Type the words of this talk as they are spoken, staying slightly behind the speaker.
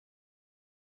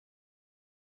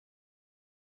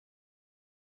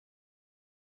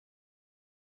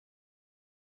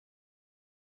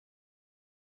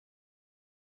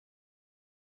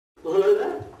Well, hello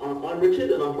there. I'm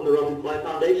Richard, and I'm from the Raspberry Pi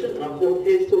Foundation, and I'm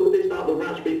here to talk a bit about the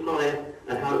Raspberry Pi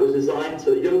and how it was designed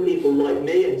so that young people like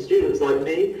me and students like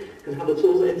me can have the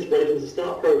tools and inspiration to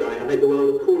start programming and make the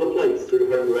world a cooler place through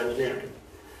homebrew engineering.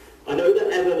 I know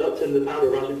that Evan Upton, the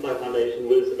founder of Raspberry Pi Foundation,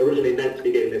 was originally meant to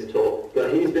be giving this talk,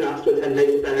 but he's been asked to attend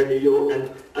Maker Fair in New York, and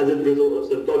as a result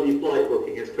of some dodgy flight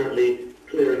booking, is currently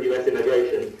clearing US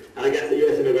immigration. And I guess that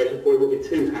US immigration probably wouldn't be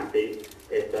too happy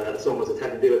if someone was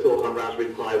attempting to do a talk on Raspberry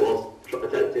Pi whilst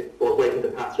waiting to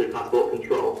pass through passport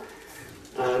control.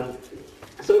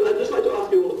 So I'd just like to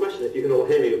ask you all a question, if you can all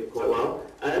hear me quite well.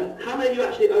 How many of you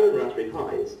actually own Raspberry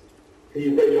Pis? Can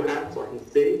you raise your hand so I can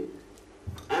see?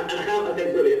 And how,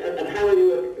 okay, brilliant. And how are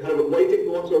you kind of waiting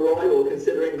for one to arrive or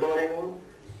considering buying one?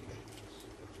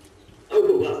 Oh,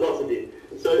 cool, that's lots of you.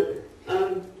 So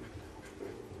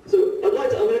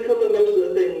I'm going to cover most of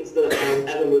the things that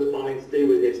Evan was planning to do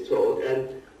with his talk, and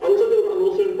I also feel that I'm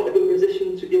also in quite a good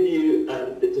position to give you,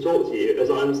 to talk to you, as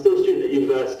I'm still a student at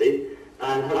university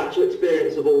and have actual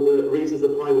experience of all the reasons the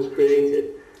Pi was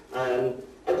created. I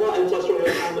can't emphasize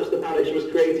strongly how much the foundation was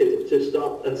created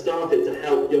to started to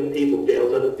help young people be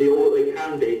able to be all that they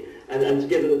can be, and to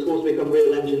give them the tools to become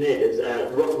real engineers.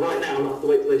 Right now, not have to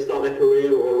wait till they start their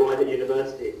career or arrive at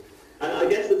university. And I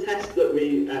guess the test that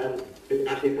we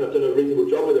actually kind of done a reasonable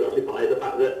job with the Raspberry Pi is the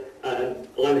fact that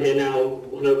I'm here now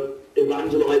kind of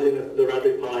evangelising the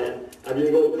Raspberry Pi, and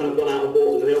you've all kind of gone out and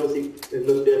bought them, and they obviously it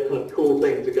must be a kind of cool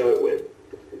thing to go with.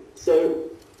 So,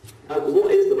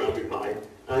 what is the Raspberry Pi?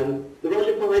 The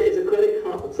Raspberry Pi is a credit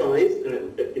card size,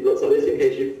 and it looks like this in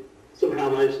case you've somehow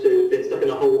managed to been stuck in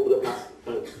a hole for the past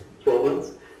 12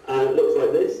 months. It looks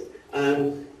like this.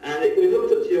 And it can be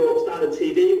hooked up to your standard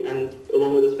TV and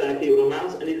along with a spare keyboard and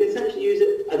mouse, and you can essentially use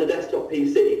it as a desktop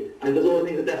PC, and it does all the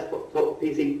things a desktop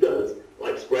PC does,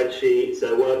 like spreadsheets,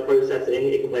 word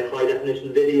processing. It can play high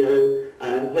definition video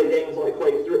and play games like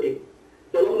Quake 3.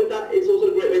 But along with that, it's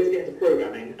also a great way to get into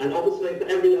programming, and offers something for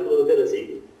every level of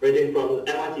ability, ranging from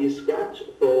MIT Scratch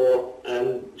for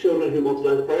children who want to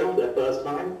learn to program for their first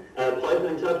time, Python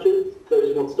interpreters,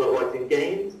 those who want to start writing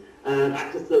games,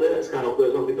 access to the Linux kernel for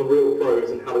those who want to become real pros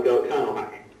and how to go at kernel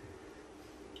hacking.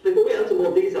 Before we get into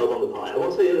more details on the Pi, I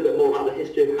want to tell you a little bit more about the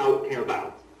history of how it came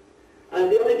about.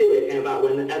 The idea came about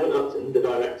when Evan Upton, the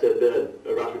director of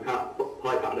the Raspberry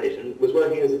Pi Foundation, was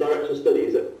working as a director of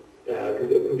studies at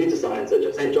computer science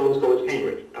at St John's College,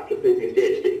 Cambridge, after completing his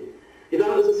PhD. He found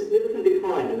there was a significant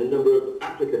decline in the number of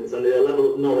applicants and the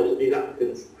level of knowledge that these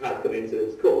applicants had coming into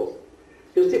this course.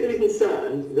 He was particularly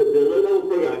concerned that the low-level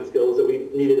programming skills that we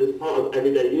needed as part of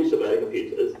everyday use of early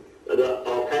computers, that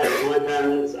our parents, my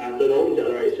parents, and the older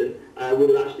generation would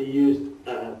have actually used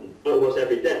almost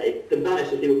every day, had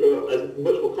vanished as people grew up as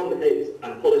much more complicated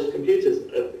and polished computers,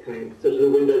 such as the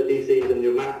Windows PCs and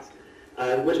your Macs,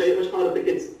 which made it much harder for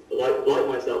kids like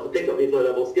myself to pick up these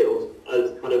low-level skills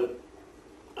as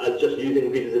just using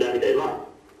computers in everyday life.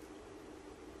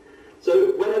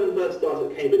 So when Evan first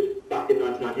started at Cambridge back in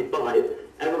 1995,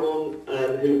 everyone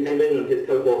who came in on his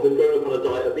cohort had grown up on a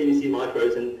diet of BBC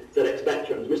micros and ZX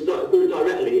Spectrums, which grew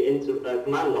directly into a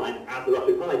command line as the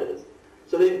Raspberry Pi does.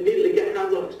 So they immediately get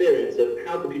hands-on experience of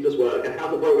how computers work and how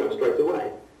to program straight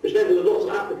away, which meant there were lots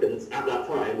of applicants at that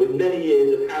time with many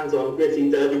years of hands-on,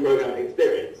 gritty, dirty programming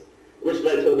experience, which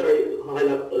led to a very high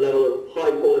level of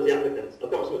high-quality applicants,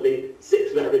 approximately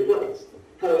 6 for every place.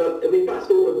 However, if we fast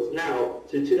forward now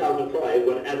to 2005,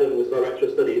 when Evan was Director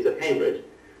of Studies at Cambridge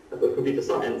for Computer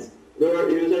Science, he was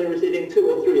only receiving 2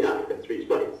 or 3 applicants for each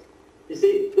place. You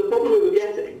see, the problem we were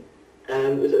getting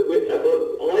is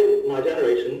that my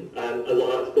generation, as I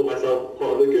like to call myself,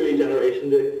 part of the GUI generation,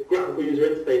 the graphical user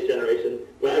interface generation,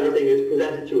 where everything is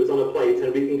presented to us on a plate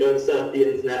and we can go and surf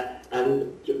the internet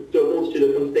and do a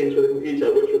multitude of things with a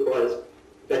computer, which requires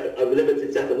a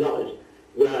limited set of knowledge.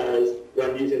 Whereas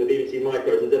when using the BBC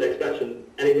micros and ZX Spectrum,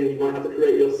 anything you might have to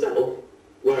create yourself,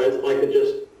 whereas I could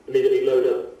just immediately load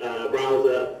up a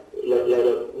browser, load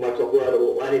up Microsoft Word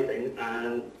or anything,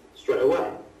 and straight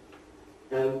away.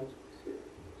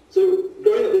 So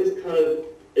growing up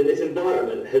in this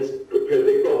environment has created a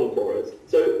big problem for us.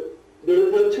 So there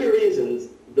are 2 reasons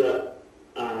that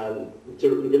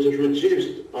which has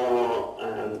reduced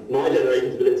my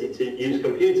generation's ability to use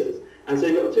computers. And so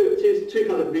you've got two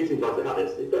kinds of computing devices that have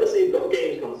this. Firstly, you've got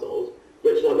games consoles,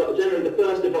 which are generally the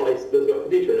first device that's got a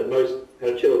computer in that most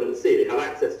children see, they have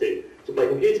access to play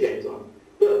computer games on.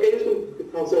 But games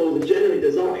consoles are generally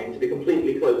designed to be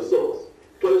completely closed source,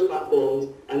 closed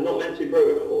platforms, and not meant to be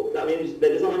programmable. That means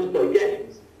they're designed to play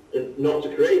games, and not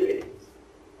to create games.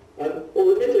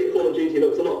 Although admittedly Call of Duty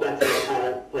looks a lot better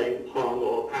than playing Pong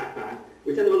or Pac-Man,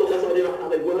 we tend to have a lot less idea about how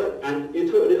they work, and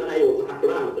you're totally unable to hack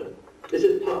around them. This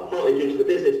is partly due to the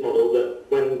business model that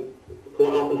when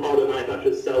quite often hardware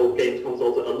manufacturers sell games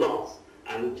consoles at a loss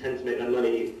and tend to make their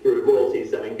money through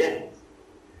royalties selling games.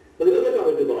 But the other kind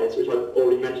of device, which I've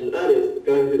already mentioned earlier, is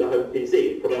going through the home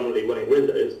PC, predominantly running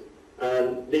Windows.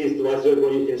 These devices are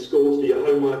everyone used in schools to do your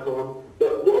homework on.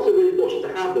 But we're also really fortunate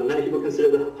to have them. Many people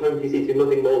consider the home PC to be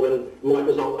nothing more than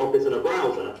Microsoft Office and a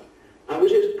browser,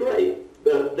 which is great.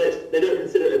 But they don't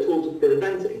consider it a tool for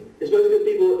inventing. It's mostly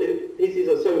because PCs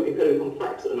are so incredibly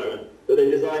complex at the moment that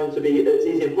they're designed to be, it's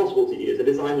easy and possible to use. They're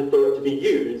designed for it to be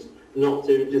used, not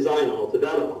to design on or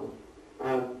develop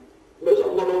on. Most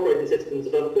of modern operating systems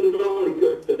are phenomenally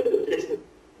good at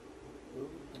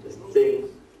distancing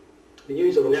the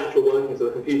user from the actual workings of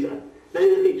the computer.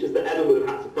 Many of the features that Evan would have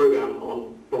had to program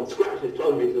on from scratch in his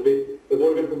 12 meters have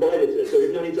already been provided to us, so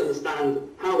there's no need to understand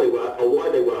how they work or why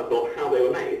they work or how they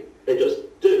were made. They just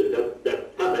do. They're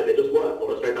perfect. They just work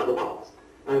or straight out of the box.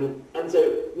 And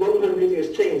so modern home computing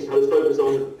has changed how it's focused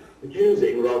on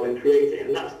using rather than creating,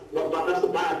 and that's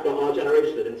the bad for our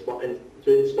generation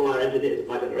to inspire engineers of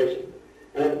my generation.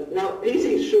 Now,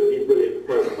 PCs should be brilliant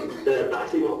for programming. They're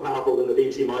vastly more powerful than the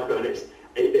BBC Micro and its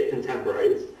 8-bit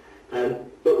contemporaries.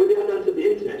 But with the advent of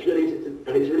the internet, it's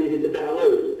really easy to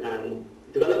download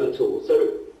development tools.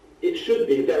 So it should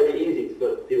be very easy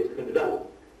for people to develop.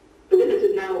 But then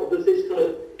there's this kind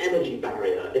of energy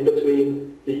barrier in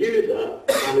between the user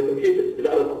and the computer to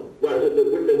develop on. Whereas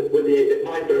with the 8-bit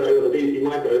Micro or the BBC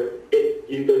Micro,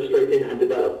 you go straight in and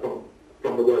develop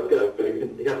from the word go.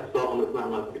 You have to start on the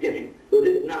command line at the beginning. So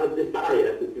now there's this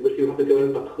barrier which you have to go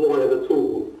and acquire the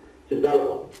tools to develop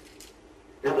on.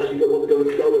 You have to actually want to go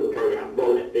and show them the program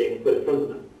rather than it being put in front of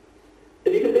them.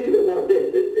 If you can think of it like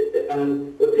this,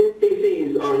 the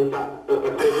PCs are in fact a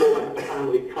kind of more like a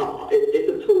family car. It's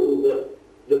a tool that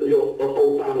the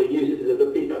whole family uses.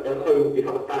 At home, you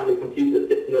have a family computer that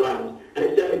sits in the lounge, and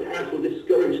it's generally parents will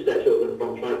discourage their children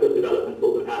from trying to put development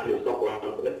tools and actually software out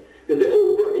of it. Because if it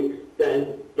all breaks,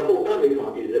 then the whole family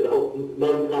can't use it. The whole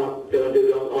mum can't go and do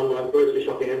the online grocery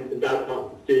shopping, and dad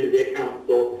can't do the accounts,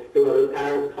 or whoever, the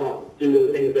parents can't do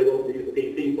the things they want to use the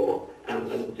PC for,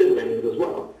 and siblings as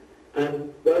well.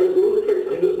 Whereas we want to create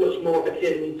something that's much more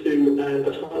akin to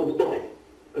a child's bike.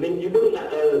 I mean, you wouldn't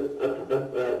let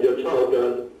your child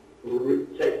go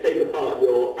and take apart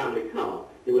your family car.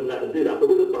 You wouldn't let them do that. But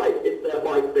with a bike, it's their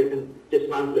bike. They can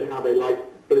dismantle it how they like,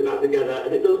 put it back together.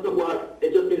 And it doesn't work.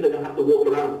 It just means they're going to have to walk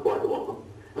around for quite a while.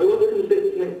 And we want to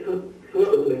come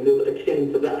up with something that's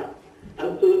akin to that.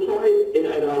 And so the try in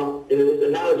this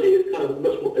analogy is kind of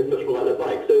much more like the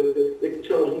bike. So the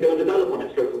child can go and develop on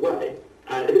it straight away.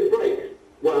 And if it breaks,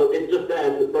 well, it's just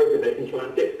there, it's broken, they can try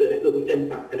and fix it, it doesn't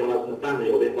impact anyone else in the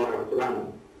family or the environment around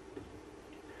them.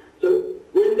 So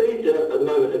we're in danger at the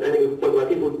moment of ending at a point where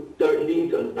people don't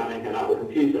need to understand anything about the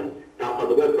computer outside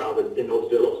the web browser in order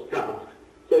to do lots of tasks.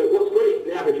 So what's great for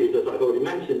the average user, as I've already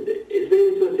mentioned, it's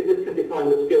leading to a significant decline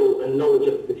of skills and knowledge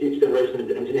of the future generation of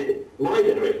engineers, my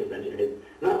generation of engineers,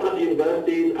 and that's bad for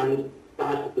universities and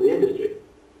bad for the industry.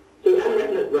 So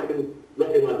Bennett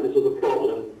recognised this was a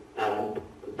problem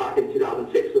back in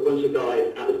 2006 with a bunch of guys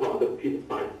at the Department of Computer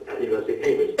Science at the University of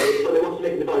Cambridge. So they wanted to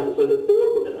make a device that's both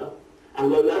affordable enough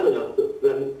and low level enough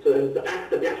to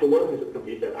access the actual workings of the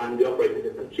computer and the operating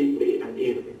system cheaply and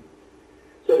easily.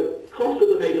 So cost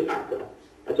was a major factor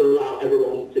to allow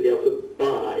everyone to be able to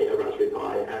buy a Raspberry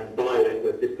Pi and buy it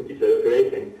with this computer they were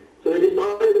creating. So they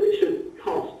decided that it should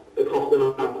cost the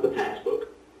amount of the textbook.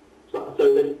 So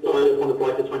they decided upon the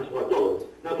price of $25.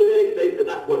 Now clearly they at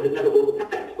that point had never bought a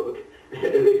textbook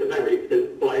in recent memory, because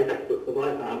buying textbooks as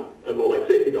I found are more like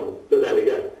 $60. So there we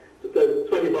go. So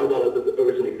 $25 was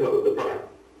originally come up with the price.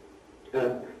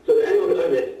 So anyone who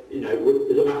owned it,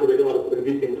 is a matter regardless of the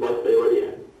computing device they already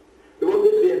own. We want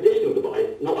this to be an additional device,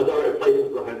 not a direct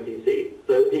replacement for a home PC,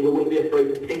 so that people wouldn't be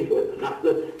afraid to tinker with it.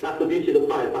 And that's the beauty of the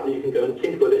Pi, the fact that you can go and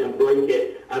tinker with it and break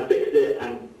it and fix it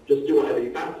and just do whatever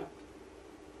you fancy.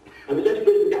 And we essentially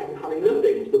bridge the gap from having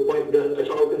nothing to the point that a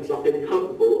child can start feeling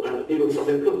comfortable and people can start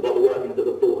feeling comfortable about the workings of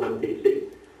the full home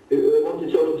PC. We wanted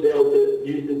children to be able to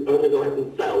use own the device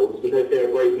themselves with no fear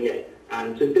of breaking it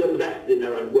and to feel invested in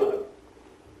their own work.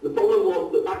 The problem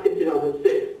was that back in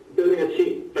 2006, building a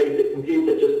cheap, basic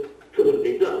computer just couldn't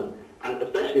be done, and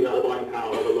especially without the buying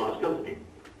power of a large company.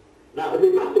 Now, if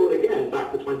we fast forward again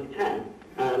back to 2010,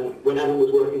 when Evan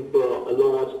was working for a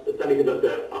large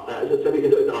semiconductor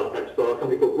architect for a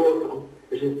company called Broadcom,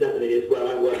 which incidentally is where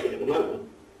I'm working at the moment,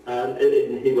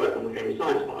 he worked on the Cambridge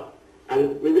Science Park.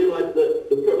 And we realised that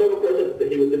the mobile processor that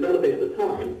he was developing at the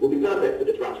time would be perfect for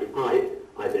this Raspberry Pi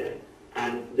idea,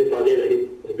 and this idea that he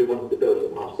has been wanting to build for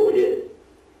the past 4 years.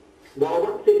 While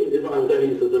that particular design was only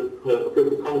used as a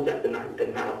proof of concept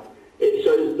in-house, it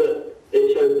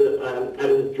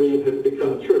dream had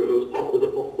become true, it was a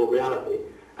possible reality.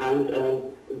 And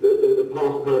the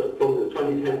past kind of from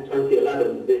 2010 to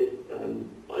 2011, this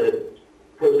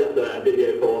processor and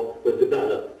video core was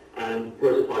developed and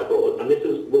prototype board, and this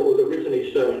is what was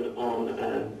originally shown on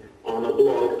a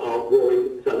blog of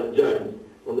Rory Sellon-Jones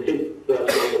on the his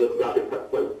first one where the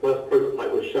first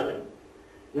prototype was shown.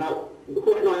 Now,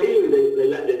 quite naively, they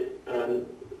let this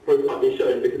prototype be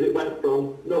shown because it went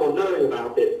from no one knowing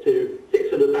about it to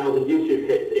 600,000 YouTube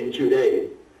hits in 2 days.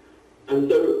 And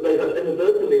so they had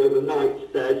inadvertently overnight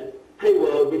said, hey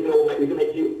world, we can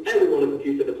make you everyone a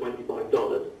computer for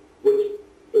 $25, which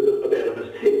was a bit of a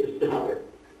mistake to start with.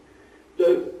 So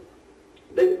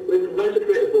they managed to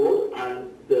create a board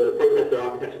and the processor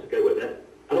architecture to go with it,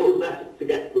 and all was left to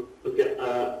get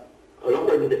an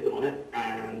operating system on it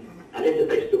and an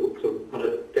interface to kind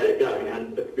of get it going,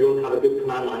 and we want to have a good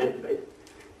command line interface.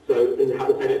 So to have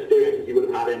the same experience as you would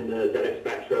have had in the ZX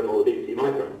Spectrum or the BBC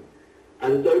Micro.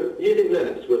 And so using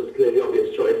Linux was clearly the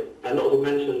obvious choice, and not to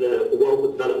mention the wealth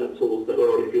of development tools that were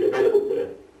already available to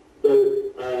it. So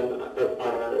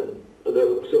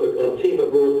the team at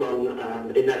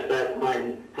Broadcom in their spare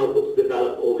time helped us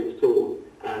develop all these tools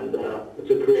and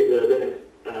to create the Linux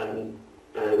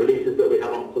releases that we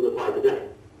have on the Pi today.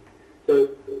 So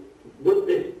with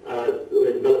this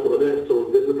development of the Linux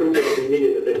tools, this was proof that we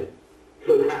needed that this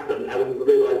could happen, and we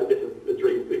realised that this is a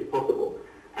dream to be possible.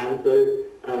 And so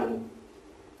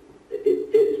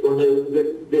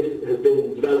this has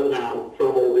been developed now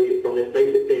from this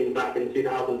basic thing back in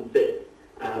 2006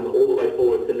 all the way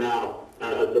forward to now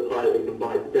the Pi that we can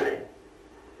buy today.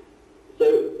 So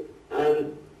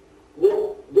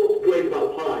what's great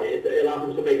about the Pi is that it allows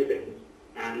us to make things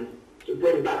and to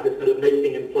bring back this kind of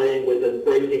making and playing with and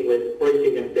breaking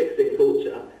and fixing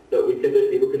culture that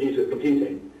people can use with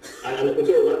computing. And it's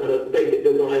fulfilled that kind of basic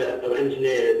desire of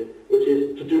engineers, which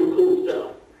is to do cool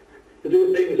stuff. To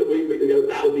do things that we go,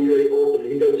 that would be really awesome.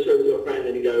 You can go show to a friend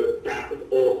and you go, that was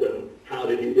awesome, how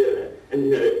did you do it?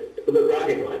 And for the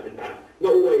bragging rights, in fact.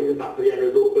 Not always, in fact, for the end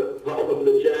result, but part of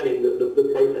the journey, the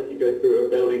process you go through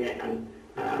of building it and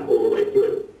all the way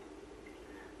through.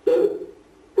 So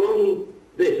from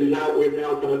this, we've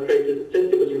now kind of created,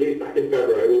 since it was released back in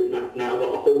February, we've now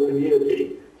got a whole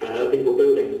community of people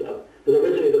building stuff. Because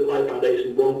originally the Pi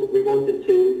Foundation we wanted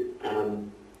to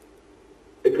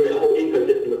create a whole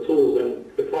ecosystem of tools and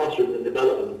the classrooms and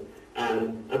development.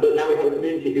 But now we have a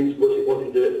community who's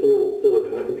wanting to do it for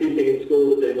them. Computing in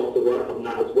schools are doing lots of work on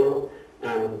that as well.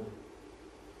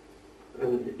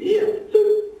 And yeah, so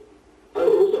I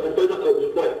suppose that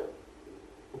was quite,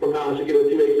 from now I should give a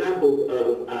few examples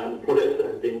of projects that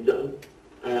have been done.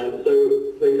 So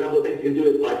for example, the things you can do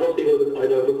is like lots of people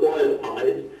have acquired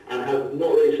Pis and have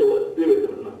not really sure what to do with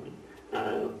them at the moment.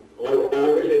 I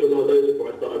originally was one of those before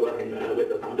I started working with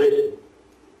the foundation.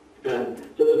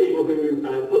 So the people who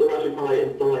put the Raspberry Pi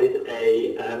inside a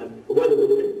weather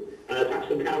balloon, attached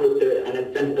some cameras to it, and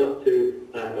then sent it up to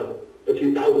a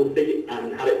few thousand feet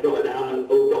and had it drop down and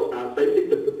drop down safely,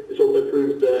 which also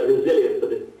proves the resilience of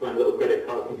this kind of little credit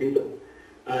card computer.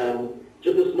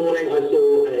 Just this morning I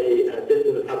saw a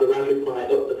system that had the Raspberry Pi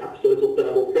up attached to a little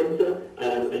thermal printer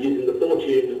and using the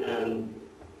Fortune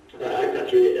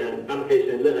application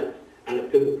in Linux, and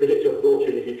it can predict your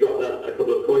fortune if you drop a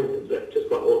couple of coins into it, which is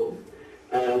quite awesome.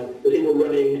 There's people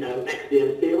running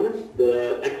XDMC on it,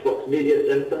 the Xbox Media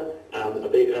Center,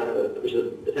 which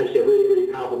is essentially a really,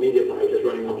 really powerful media player, which is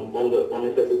running on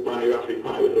this little tiny Raspberry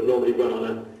Pi, which would normally run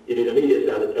on you need a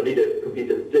media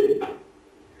computer to do.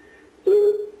 So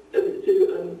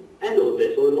to end all of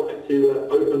this, I would like to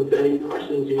open to any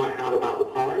questions you might have about the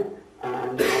Pi,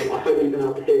 and I hope you've been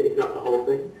able to hear me throughout the whole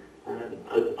thing,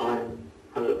 as I'm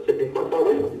kind of sitting quite far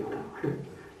away from you now.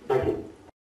 Thank you.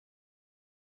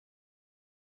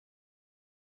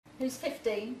 Who's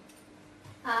 15,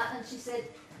 and she said,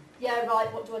 yeah,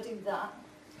 right, what do I do with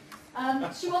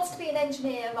that? She wants to be an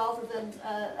engineer rather than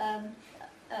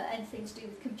anything to do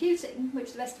with computing,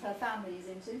 which the rest of her family is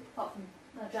into, apart from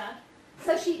her dad.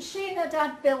 So she and her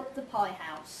dad built the Pi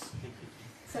house.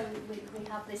 So we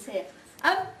have this here.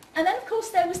 And then, of course,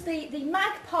 there was the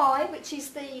Magpie, which is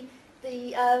the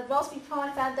Raspberry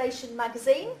Pi Foundation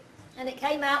magazine, and it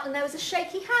came out, and there was a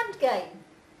shaky hand game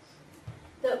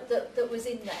that was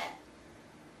in there.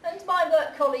 And my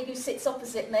work colleague who sits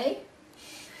opposite me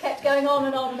kept going on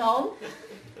and on and on.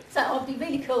 So it would be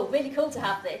really cool to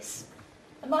have this.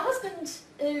 And my husband,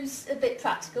 who's a bit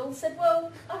practical, said,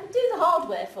 well, I can do the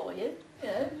hardware for you.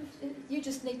 You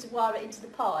just need to wire it into the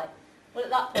Pi. Well,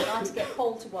 at that point, I had to get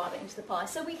Paul to wire it into the Pi.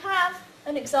 So we have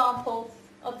an example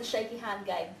of the shaky hand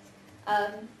game.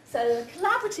 So a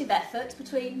collaborative effort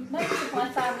between members of my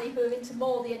family who are into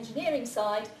more the engineering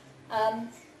side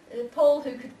Paul,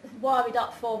 who could wire it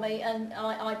up for me, and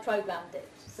I programmed it.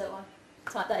 So I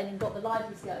typed that in and got the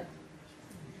libraries going.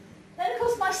 Then, of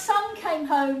course, my son came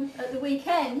home at the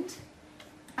weekend,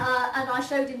 and I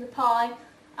showed him the Pi,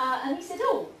 and he said,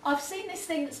 "Oh, I've seen this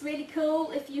thing that's really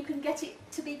cool. If you can get it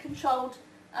to be controlled,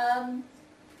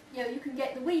 you know, you can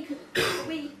get the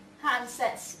Wii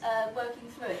handsets working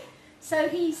through it." So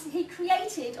he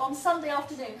created on Sunday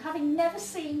afternoon, having never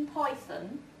seen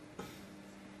Python.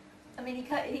 I mean,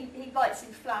 he writes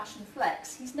in Flash and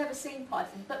Flex. He's never seen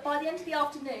Python, but by the end of the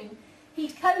afternoon,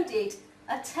 he'd coded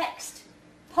a text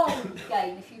Pong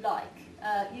game, if you like,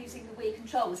 using the Wii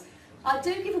controllers. I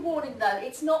do give a warning though,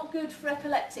 it's not good for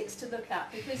epileptics to look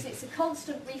at because it's a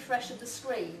constant refresh of the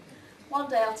screen. One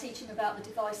day I'll teach him about the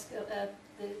device,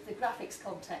 the graphics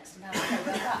context and how to go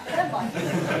about that. But don't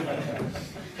mind,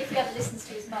 if he ever listens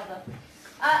to his mother.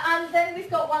 And then we've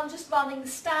got one just running the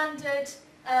standard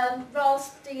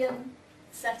Raspbian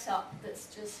setup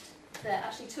that's just there.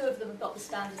 Actually, two of them have got the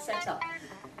standard setup.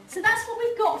 So that's what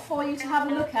we've got for you to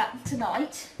have a look at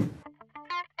tonight.